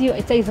ပစ္စည်းကို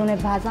အကျိတ်ဆုံးလဲ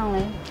ဘာကြောင့်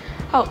လဲ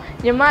ဟုတ်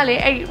ညီမလေး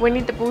အဲ့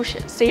Winnie the Pooh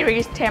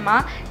series ထဲမှာ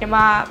ညီမ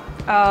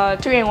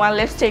2-in-1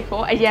 lipstick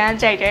ကိုအရန်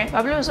ကြိုက်တယ်ဘာ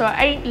ဖြစ်လို့ဆိုတော့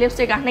အဲ့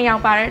lipstick က2ရော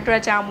င်ပါတဲ့အတွ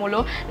က်ကြောင့်မို့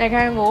လို့နှာခ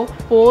မ်းကို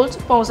bold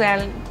ပုံစံ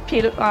ဖြ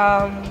စ်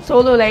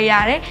ဆိုးလို့လည်းရ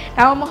တယ်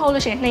ဒါမှမဟုတ်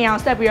လို့ရှိရင်2ရောင်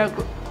ဆက်ပြီးတော့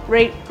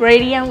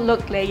gradient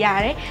look လည်းရ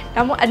တယ်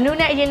ဒါမှမဟုတ်အနု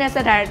နဲ့အရင်နဲ့ဆ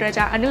က်ထားတဲ့အတွက်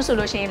ကြောင့်အနုဆို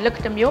လို့ရှိရင် look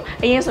တစ်မျိုး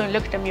အရင်ဆိုရင်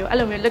look တစ်မျိုးအဲ့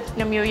လိုမျိုး look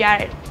 2မျိုးရ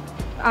တယ်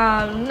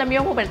2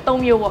မျိုးမဟုတ်ပဲ3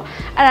မျိုးပေါ့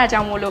အဲ့ဒါကြော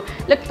င့်မို့လို့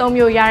look 3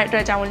မျိုးရတဲ့အတွ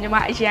က်ကြောင့်မို့ညီမ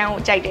အရန်ကို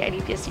ကြိုက်တယ်အဲ့ဒီ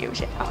ပစ္စည်းကို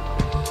ရှင်ဟုတ်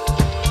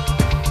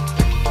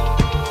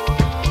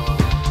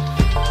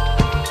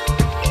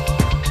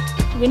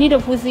Winnie the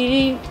Pooh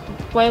series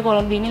ပွဲကို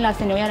ဒီနေ့လာဆ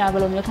င်နွှဲရတာဘ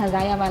ယ်လိုမျိုးခံ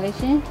စားရပါလဲ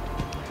ရှင်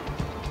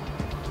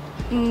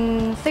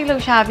စိတ်လှု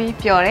ပ်ရှားပြီး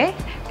ပျော်တယ်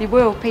ဒီပွဲ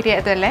ကိုဖိတ်တဲ့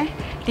အတွက်လည်း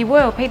ဒီပွဲ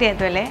ကိုဖိတ်တဲ့အ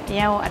တွက်လည်းအရ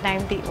န်ကိုအတို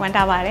င်းသိဝမ်း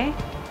တာပါတယ်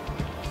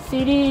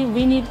series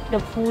Winnie the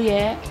Pooh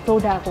ရဲ့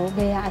product ကိုဘ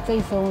ယ်ဟာအကျိ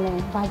တ်ဆုံးလဲ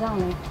ဘာကြောင့်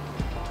လဲ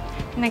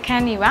နှခ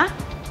မ်းနေပါ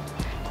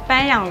ပ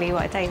န်းရောင်လေး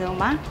ပေါ့အကြိုက်ဆုံး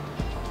ပါ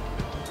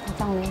အ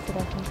ကြောင်းလေးဆို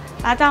တော့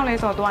အားကြောင့်လေး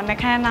ဆိုတော့သူကနှ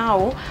ခမ်းနား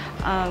ကို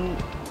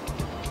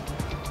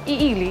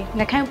အီလေး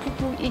နှခမ်းဖူး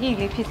ဖူးအီ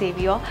လေးဖြစ်စေ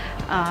ပြီးတော့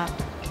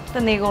တ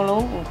နေ့ကုန်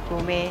လုံး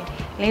ကိုပဲ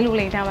လင်းလူ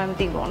လိန်ထားမှမ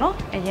သိဘူးပေါ့နော်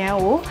အရန်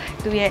ကို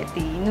သူ့ရဲ့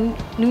ဒီ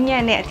နူး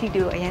ညံ့တဲ့အထီ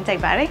တူကိုအရန်ကြို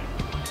က်ပါတယ်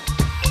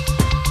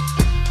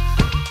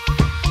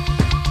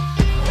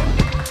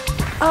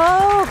အ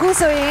ခု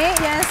ဆိုရင်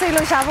ရန်စိတ်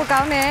လှုပ်ရှားဖို့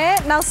ကောင်းတယ်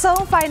နောက်ဆုံး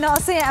final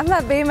အဆင့်အမှ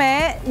တ်ပေးမ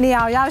ယ်နေ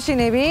ရာရောက်ရှိ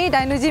နေပြီ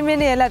ဒိုင်နူကြီးမ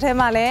င်းရဲ့လက်ထဲ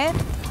မှာလည်း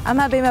အ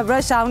မှတ်ပေးမဲ့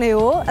brush down တွေ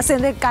ကိုအစင်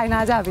သစ်ကင်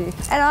ထားကြပြီ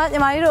အဲ့တော့ညီ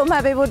မလေးတို့အမှ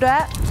တ်ပေးဖို့အတွ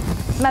က်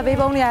အမှတ်ပေး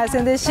ပုံနေရာအစ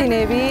င်သစ်ရှိ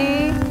နေပြီ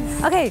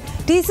okay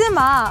ဒီအဆင့်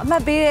မှာအမှ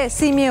တ်ပေးတဲ့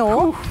စီးမြင့်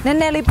ကိုနည်း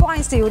နည်းလေး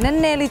points တွေကိုနည်း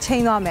နည်းလေးချိ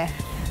န်သွားမယ်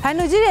ဒိုင်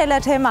နူကြီးရဲ့လ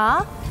က်ထဲမှာ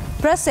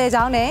brush 10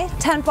ချောင်းနဲ့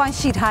10 point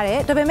ရှိထားတယ်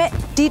ဒါပေမဲ့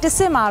ဒီတစ်ဆ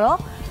င့်မှာတော့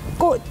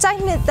ကိုကြိုက်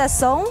နှစ်သက်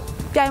ဆုံး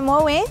ပြိုင်ပွဲ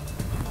ဝင်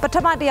ပထ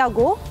မတစ်ယောက်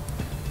ကို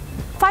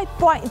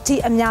5 point အထိ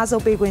အများ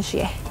ဆုံးပေးခွင့်ရှိ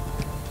ရယ်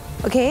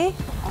okay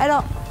အဲ့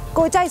တော့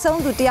ကိုကြိုက်ဆုံး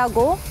သူတစ်ယောက်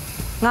ကို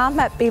9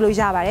မှတ်ပေးလို့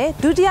ရပါတယ်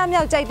ဒုတိယ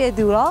မြောက်ကြိုက်တဲ့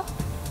သူတော့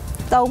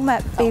3မှ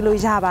တ်ပေးလို့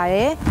ရပါတ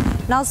ယ်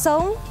နောက်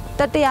ဆုံး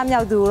တတိယ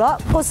မြောက်သူတော့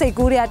ကိုစိတ်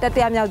ကူးတဲ့တ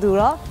တိယမြောက်သူ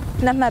တော့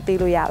2မှတ်ပေး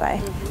လို့ရပါတယ်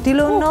ဒီ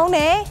လိုနှုံး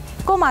နဲ့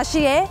ကိုမှ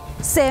ရှိရယ်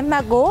10မှ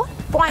တ်ကို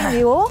point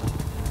တွေကို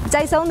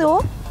ကြိုက်ဆုံးသူ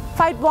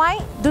5 point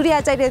ဒုတိယ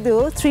ကြိုက်တဲ့သူ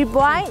3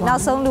 point နော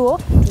က်ဆုံးလူ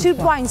ကို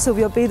2 point ဆို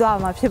ပြီးပေးသွား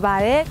မှာဖြစ်ပါ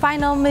တယ်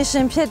final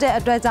mission ဖြစ်တဲ့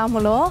အတွက်ကြောင့်မ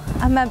လို့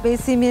အမှတ်ပေး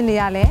စီးမြင့်နေ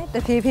ရလဲတ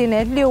ဖြည်းဖြည်း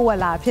နဲ့လျှို့ဝှက်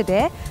လာဖြစ်တ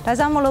ယ်ဒါ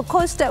ကြောင့်မလို့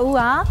coach တူ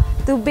က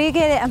သူပေး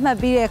ခဲ့တဲ့အမှတ်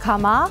ပေးတဲ့အခါ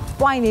မှာ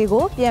point တွေ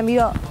ကိုပြန်ပြီး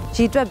တော့ရ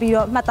ည်တွက်ပြီး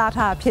တော့မှတ်သား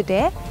ထားတာဖြစ်တ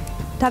ယ်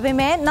ဒါပေ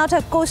မဲ့နောက်ထ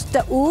ပ် coach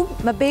တူ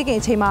မပေးခင်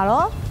အချိန်မှာ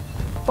တော့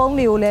ပုံး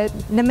တွေကိုလည်း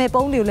နာမည်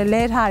ပုံးတွေကိုလည်း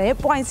လဲထားတယ်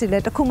points တွေလ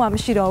ည်းတစ်ခုမှမ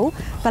ရှိတော့ဘူး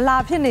ဗလာ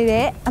ဖြစ်နေ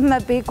တဲ့အမှ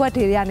တ်ပေးကွက်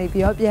တွေကနေ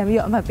ပြီးတော့ပြန်ပြီး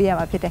တော့အမှတ်ပေးရ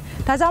မှာဖြစ်တယ်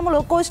ဒါကြောင့်မ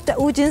လို့ coach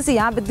တူချင်းစီ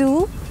ကဘယ်သူ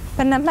ဘ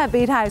ယ်နှမှတ်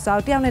ပေးထားရဆို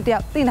တော့တယောက်နဲ့တယော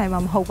က်သိနိုင်မှာ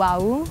မဟုတ်ပါ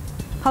ဘူး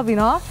ဟုတ်ပြီ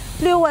နော်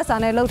လျှို့ဝှက်စာ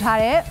နဲ့လှုပ်ထား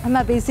တဲ့အမှ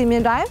တ်ပေးစီမ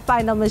င်းတိုင်း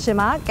final mission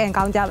မှာကန်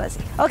ကောင်းကြပါစေ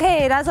okay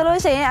ဒါဆိုလို့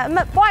ရှိရင်အ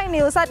မှတ် point တွေ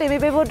ကိုစတင်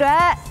ပေးဖို့အတွ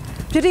က်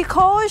beauty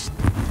coach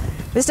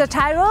Mr.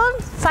 Tyrone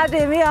စတ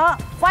င်ပြီးတော့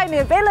point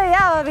နေပေးလို့ရ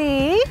ပါပြီ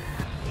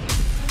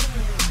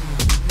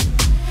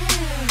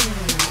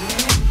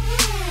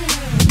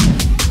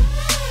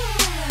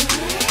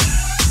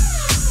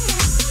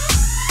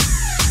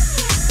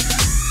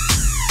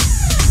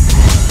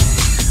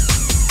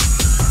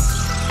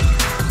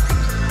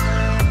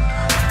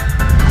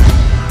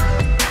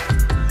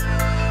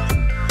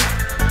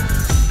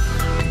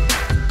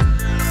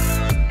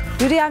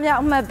ဒုတိယမြော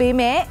က်အမှတ်ပေး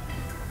မယ်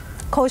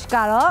coach က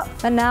တော့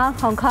မနန်း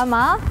ဟောင်ခါ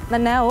မှာမ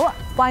နန်းကို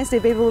point စီ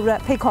ပေးဖို့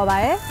ဖိတ်ခေါ်ပါ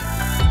ရယ်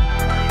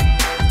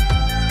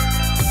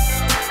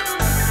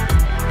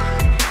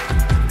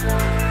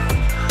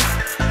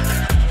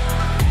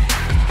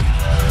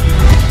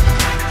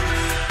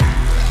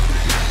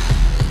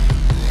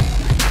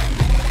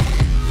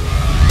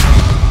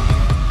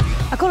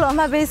အခုလိုအ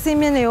မှတ်ပေးစီး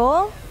မြင့်တွေကို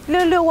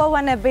လွတ်ဝဝ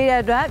နဲ့ပေး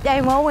တဲ့အတွက်ပြို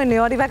င်မောဝင်တွေ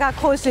ရောဒီဘက်က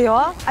coach တွေ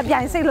ရောအပြို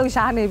င်စိတ်လှုပ်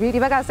ရှားနေပြီဒီ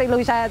ဘက်ကစိတ်လှု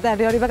ပ်ရှားရတဲ့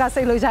တွေရောဒီဘက်က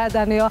စိတ်လှုပ်ရှားရ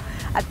တဲ့တွေရော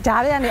ဓာ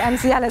တ်ရကနေ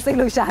MC ကလည်းစိတ်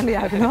လှုပ်ရှားနေရ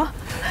ပြီနော်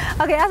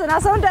Okay အဲ့ဒါနော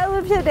က်ဆုံးတစ်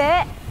ဦးဖြစ်တဲ့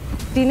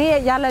ဒီနေ့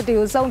ရလက်တွေ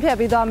ကိုစုံဖြတ်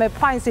ပေးသွားမယ်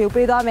points တွေကို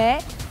ပေးသွားမယ်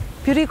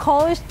beauty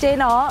coach ကျင်း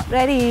တော့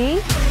ready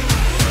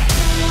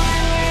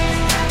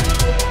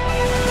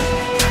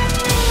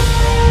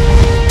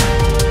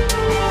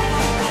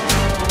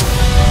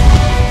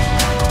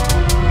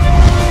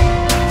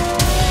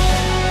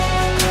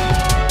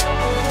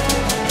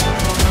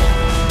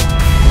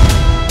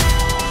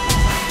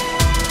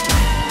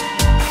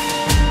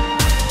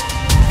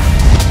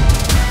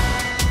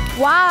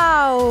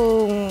Wow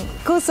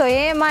ခုဆိုရ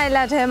င်မိုင်လ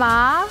က်ထဲမှာ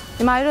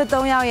ညီမတို့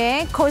3ယောက်ရဲ့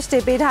coach တွေ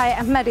ပေးထားတဲ့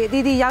အမှတ်တွေအ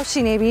သီးသီးရောက်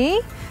ရှိနေပြီ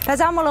။ဒါ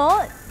ကြောင့်မလို့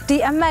ဒီ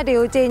အမှတ်တွေ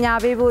ကိုကြေညာ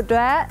ပေးဖို့အတွ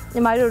က်ညီ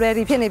မတို့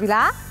ready ဖြစ်နေပြီ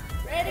လား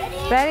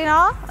Ready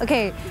နော်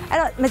Okay အဲ့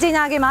တော့မကြေ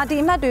ညာခင်မှာဒီ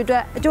အမှတ်တွေအတွ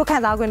က်အကျိုးခံ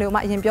စား권တွေကိုမှ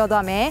အရင်ပြော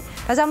သွားမယ်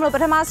။ဒါကြောင့်မလို့ပ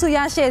ထမဆုရ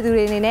ရှိသူ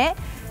တွေအနေနဲ့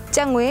ကျ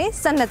ပ်ငွေ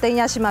12သိန်း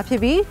ရရှိမှာဖြ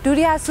စ်ပြီးဒု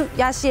တိယဆု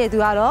ရရှိသူ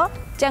ကတော့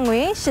ကျပ်ငွေ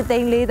8သိ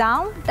န်း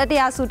4,000တတိ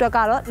ယဆုအတွက်က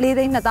တော့4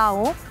သိန်း2,000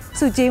ကို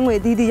ဆုကြေးငွေ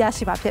အသီးသီးရ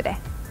ရှိမှာဖြစ်တယ်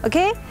။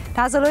 Okay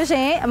ဒါဆိုလို့ရှိ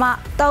ရင်အမ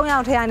3ယော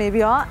က်ထဲကနေ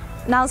ပြီးတော့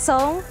နောက်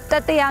ဆုံးတ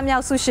တိယမြော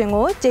က်ဆုရှင်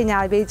ကိုကြေညာ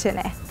ပေးခြင်း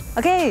တယ်။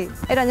 Okay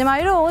အဲ့တော့ညီမ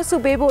တို့ကိုဆု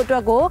ပေးဖို့အတွ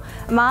က်ကို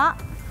အမ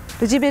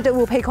လူကြီးပြတူ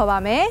ကိုဖိတ်ခေါ်ပါ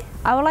မယ်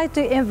။ I would like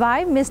to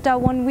invite Mr.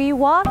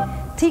 Wonwiwa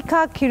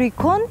Thika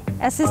Kirikun,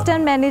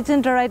 Assistant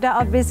Managing Director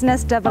of Business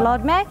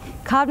Development,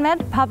 Karmart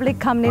Public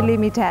Company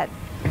Limited.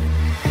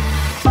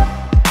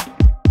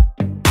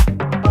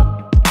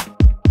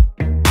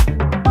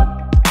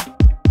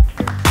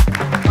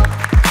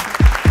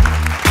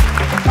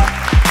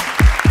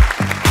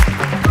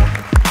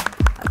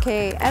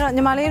 Okay အဲ့တော့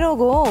ညီမလေးတို့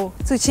ကို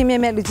စုချင်းမြဲ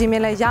မဲ့လူကြီးမြဲ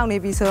လဲရောက်နေ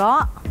ပြီဆို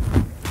တော့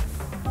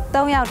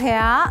3ယောက်ထဲ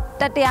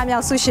ကတတိယမြော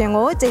က်ဆုရှင်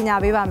ကိုကြေညာ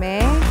ပေးပါမ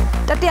ယ်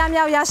တတိယ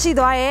မြောက်ရရှိ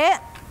သွားတဲ့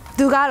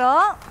သူက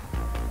တော့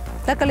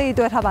လက်ကလေး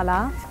တွဲထားပါ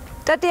လား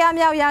တတိယ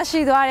မြောက်ရရှိ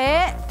သွား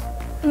တဲ့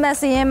မက်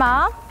ဆီယင်းမှာ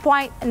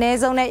point အနည်း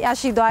ဆုံးနဲ့ရ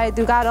ရှိသွားတဲ့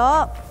သူကတော့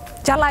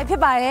ဂျလိုက်ဖြ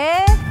စ်ပါတယ်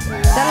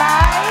ဂျလို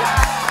က်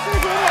သူ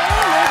ကြီးလေး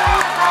လေး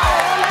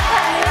လေးလက်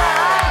ခံလေး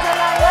ပါဂျ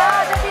လိုက်ရ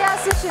တတိယ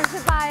ဆုရှင်ဖြ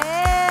စ်ပါတယ်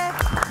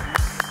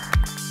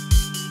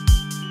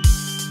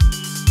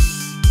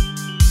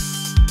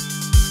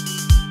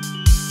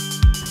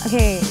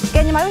Okay ကဲ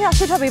ညီမတို့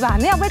ရှေ့ထွက်ပေးပါ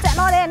နှစ်ယောက်ပဲကျန်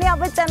တော့တယ်နှစ်ယော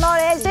က်ပဲကျန်တော့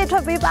တယ်ရှေ့ထွ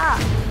က်ပေးပါ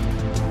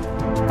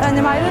အဲ့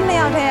ညီမတို့နှစ်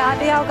ယောက်ထဲက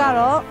တယောက်က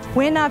တော့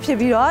winner ဖြစ်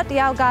ပြီးတော့တ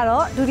ယောက်က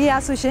တော့ဒုတိယ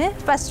ဆုရှင်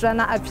first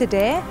runner up ဖြစ်တ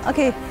ယ်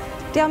Okay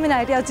တယောက်မျက်နှာ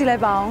တယောက်ကြည့်လို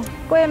က်ပါအောင်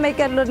ကိုယ့်ရဲ့ make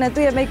up look နဲ့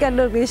သူ့ရဲ့ make up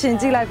look ကိုရှင်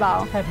ကြည့်လိုက်ပါ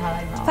အောင်ဖတ်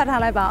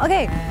ထားလိုက်ပါအောင်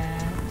Okay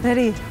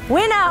ready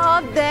winner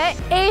of the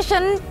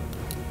Asian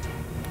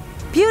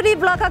Beauty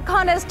Blogger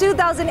Contest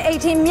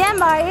 2018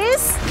 Myanmar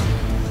is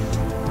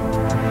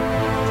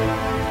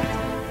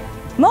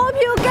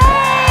Mobile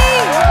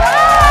Game!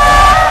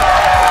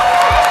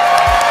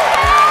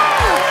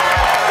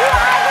 You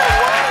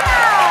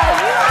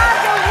are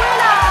the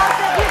winner of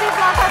the Beauty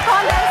Blogger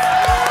Contest.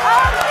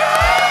 Okay!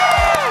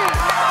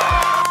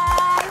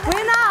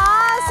 Winner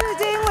ဆု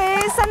ကြေးငွေ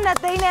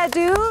12သိန်းနဲ့အ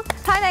တူ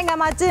ထိုင်းနိုင်ငံ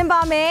မှာကျင်းပ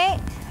မယ်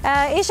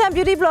Asian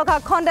Beauty Blogger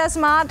Contest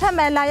မှာထပ်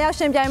မံလာရောက်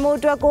ရှင်ပြိုင်မှု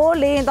အတွက်ကို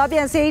လေရင်သွားပြ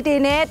န်စေးတွေ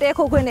နဲ့တဲ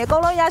ခုခွင့်တွေအကု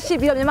န်လုံးရရှိ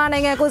ပြီးတော့မြန်မာ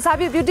နိုင်ငံကိုစား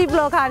ပြု Beauty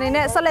Blogger အနေ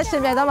နဲ့ဆက်လက်ရှ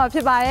င်ပြိုင်သွားမှာဖြ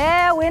စ်ပါတ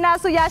ယ်။ Winner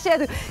ဆုရရှိ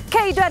သူ K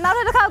အတွက်နောက်ထ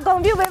ပ်တစ်ခါဂု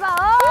ဏ်ပြုပေးပါ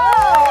ဦး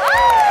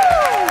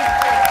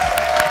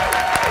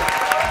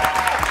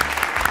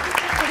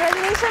။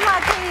 Congratulations ပါ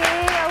ခင်ဗျ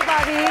။ဟုတ်ပါ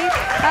ပြီ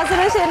။ဒါဆို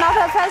လို့ရှိရင်နောက်ထ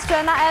ပ် First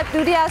Runner Up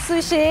ဒုတိယဆု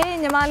ရှင်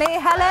ညီမလေး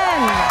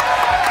Helen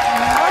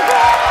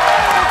Okay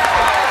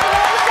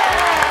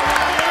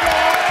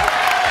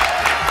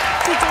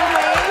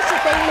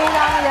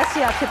ရ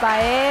ရှိရဖြစ်ပါ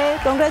တယ်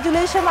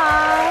Congratulations ပါ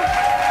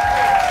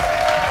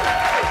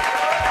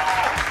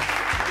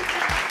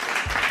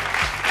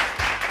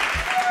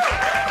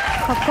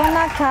ขอบคุณ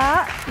นะคะ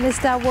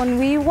Mr.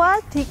 Wonwiwa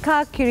Thika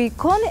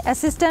Kirikun,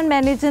 Assistant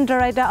Managing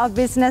Director of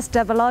Business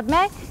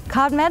Development,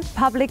 Karmart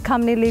Public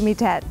Company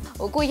Limited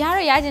ကိုရ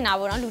ရကျင်တာ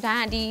ပေါ့နော်လူတိုင်း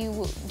က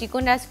ဒီ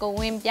contest ကို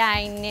ဝင်ပြို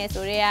င်နေ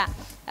ဆိုတော့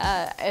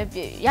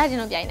ရကျင်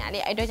လို့ပြိုင်တာလေ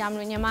အဲ့တော့ကြောင့်မ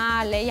လို့ညီမ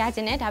လည်းရကျ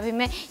င်တယ်ဒါပေ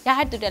မဲ့ရဟ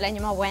တ်တူတယ်လည်း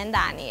ညီမဝမ်း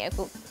တာနေအ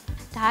ခု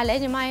ဒါလ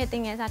ည်းညီမရဲ့သ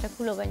င်ငယ်စာတစ်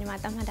ခုလိုပဲညီမ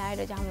တတ်မှတ်ထားရ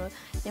တဲ့ကြောင့်မလို့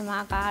ညီမ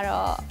က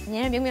တော့အ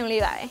မြဲတမ်းပြုံး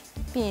လေးပါတယ်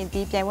ပြီးရင်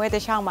ဒီပြိုင်ပွဲတ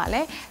စ်ချောင်းမှာလ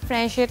ည်း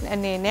friendship အ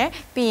နေနဲ့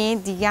ပြီးရင်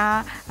ဒီက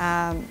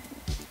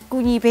ကူ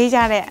ညီပေးကြ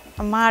တဲ့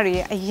အမတွေ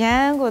အရ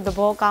န်ကိုသ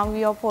ဘောကောင်း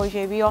ပြီးတော့ပေါ်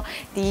ရွှေပြီးတော့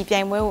ဒီ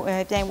ပြိုင်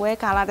ပွဲ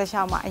ကာလတစ်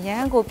ချောင်းမှာအရ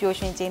န်ကိုပျော်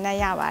ရွှင်ကျေနပ်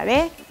ရပါတ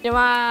ယ်ညီမ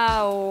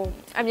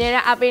အမြဲတ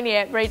မ်းအားပေးနေ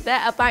တဲ့ပရိသတ်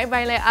အပို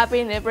င်းလဲအား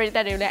ပေးနေတဲ့ပရိသ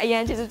တ်တွေကိုလည်းအရ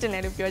န်ကျေးဇူးတင်တ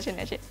ယ်လို့ပြောချင်တ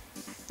ယ်ရှင်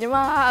ညီမ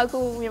အခု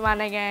မြန်မာ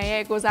နိုင်ငံ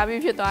ရဲ့ကိုစားပြု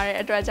ဖြစ်သွားတဲ့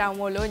အတွက်ကြောင့်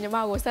မို့လို့ညီမ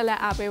ကိုဆက်လက်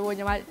အားပေးဖို့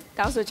ညီမ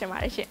တောင်းဆိုချင်ပါ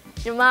တယ်ရှင်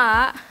ညီမ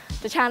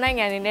ကတခြားနိုင်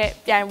ငံတွေနဲ့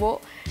ပြိုင်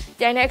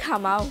တဲ့အခါ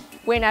မှာ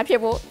ဝင်တာဖြစ်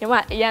ဖို့ညီမ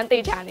အရန်သိ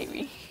ချနေ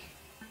ပြီ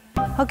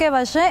ဟုတ်ကဲ့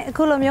ပါရှင်အ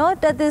ခုလိုမျိုး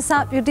တက်သစ်ဆ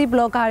beauty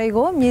blogger တွေ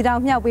ကိုမြေတော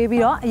င်မြှောက်ပေး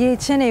ပြီးတော့အရေး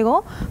ချင်းတွေကို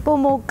ပုံ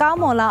မကောင်း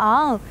မွန်လာ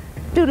အောင်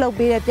ပြုလုပ်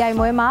ပေးတဲ့ပြိုင်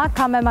ပွဲမှာ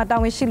Karmart မှာတာ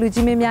ဝန်ရှိလူ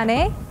ကြီးမင်းများ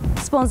နဲ့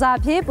sponsor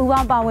အဖြစ်ပူးပေါ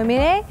င်းပါဝင်နေ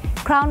တဲ့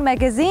Crown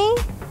Magazine,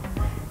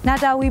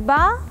 Nata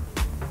Wiba,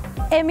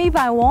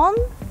 EP.4,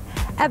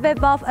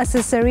 Abbc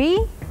Accessory,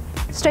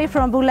 Straight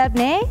from Bullet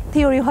နဲ့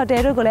Theory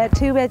Hotel တို့ကိုလည်းအ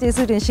ထူးပဲကျေး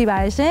ဇူးတင်ရှိပါ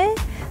တယ်ရှင်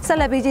ဆက်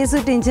လက်ပြီးကျေး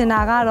ဇူးတင်ချင်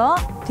တာကတော့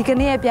ဒီက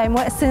နေ့ရဲ့ပြိုင်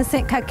ပွဲအစင်စ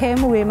င်ခက်ခဲ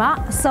မှုတွေမှာ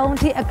အဆုံး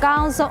ထိအကော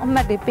င်းဆုံးအမှ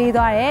တ်တွေပေး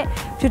သွားတဲ့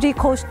beauty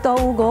coach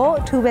 3ဦးကို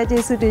အထူးပဲ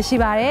ကျေးဇူးတင်ရှိ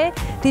ပါတယ်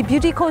ဒီ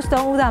beauty coach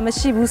 3ဦးသာမ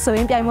ရှိဘူးဆိုရ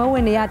င်ပြိုင်ပွဲဝ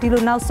င်တွေကဒီ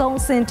လိုနောက်ဆုံး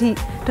အဆင့်ထိ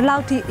ဒီလော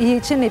က်ထိအ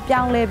ရေးချင်းတွေ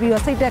ပြောင်းလဲပြီး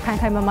တော့စိတ်သက်ခိုင်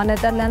ခိုင်မာမာနဲ့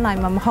တက်လှမ်းနိုင်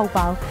မှာမဟုတ်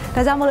ပါဘူး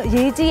ဒါကြောင့်မို့လို့အ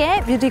ရေးကြီးရဲ့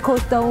beauty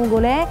coach 3ဦး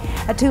ကိုလည်း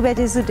အထူးပဲ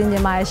ကျေးဇူးတင်ချ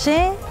င်ပါတယ်ရှ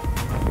င်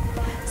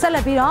ဆက်လ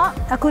က်ပြီးတော့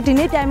အခုဒီ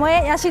နေ့ပြိုင်ပွဲ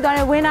ရရှိသွား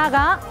တဲ့ winner က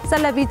ဆ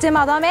က်လက်ပြီးကျင်းပ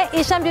သွားမယ်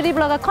Asian Beauty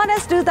Blogger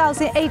Contest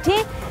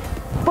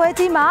 2018ပွဲ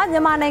ကြီးမှာမြ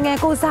န်မာနိုင်ငံ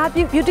ကိုစား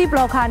ပြု beauty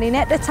blogger အနေ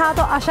နဲ့တခြား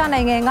သောအာရှ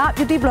နိုင်ငံက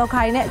beauty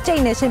blogger တွေနဲ့အကျိ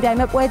တ်နဲ့ရှင်ပြိုင်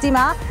မဲ့ပွဲကြီး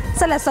မှာ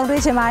ဆက်လက်ဆုံ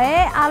တွေ့ချင်ပါတ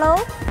ယ်အား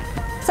လုံး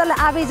ဆက်လက်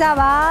အားပေးကြ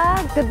ပါ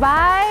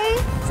Goodbye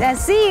and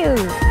see you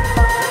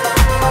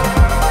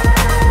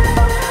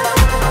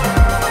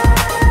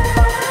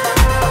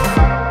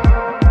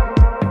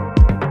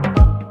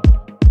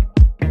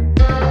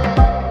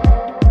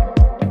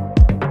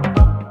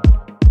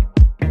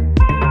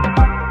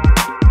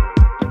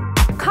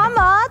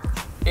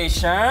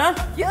Asian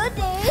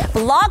Beauty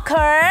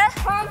Blogger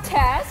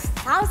Contest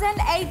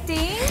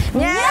 2018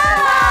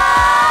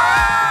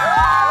 Myanmar